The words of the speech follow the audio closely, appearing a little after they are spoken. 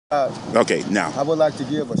Okay, now. I would like to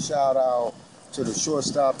give a shout out to the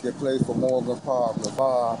shortstop that plays for Morgan Park,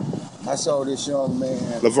 LeVar. I saw this young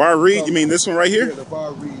man. LeVar Reed? You mean this one right here? Yeah,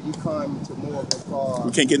 LeVar Reed. He came to Morgan Park.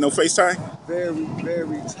 We can't get no FaceTime? Very,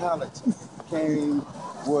 very talented. Came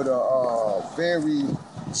with a very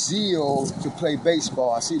zeal to play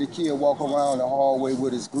baseball. I see the kid walk around the hallway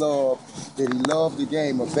with his glove, that he loved the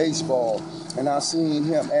game of baseball. And I seen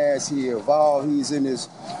him as he evolved. He's in his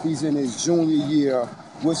junior year,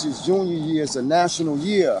 which his junior year is a national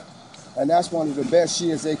year. And that's one of the best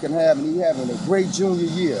years they can have. And he's having a great junior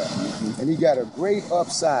year. And he got a great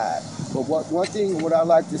upside. But one thing what I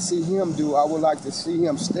like to see him do, I would like to see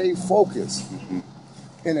him stay focused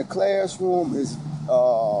in the classroom, is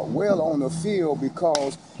well on the field,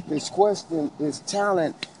 because his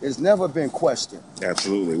talent has never been questioned.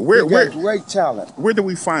 Absolutely. Great talent. Where do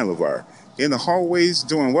we find LeVar? In the hallways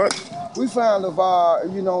doing what? We found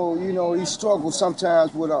LeVar, you know, he struggles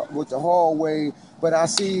sometimes with the hallway, but I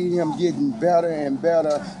see him getting better and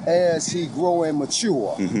better as he grow and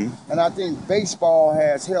mature. And I think baseball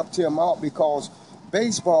has helped him out, because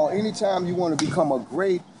baseball, anytime you want to become a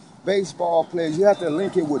great baseball player, you have to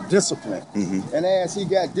link it with discipline. And as he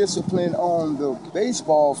got discipline on the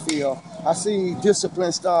baseball field, I see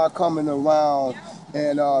discipline start coming around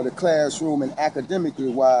in the classroom and academically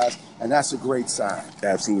wise, and that's a great sign.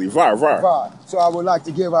 Absolutely. VAR. So I would like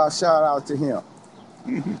to give our shout out to him.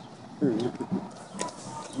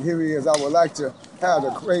 Here he is. I would like to have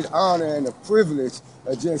the great honor and the privilege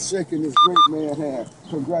of just shaking this great man's hand.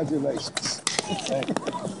 Congratulations.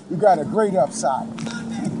 You got a great upside.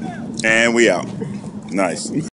 And we out. Nice.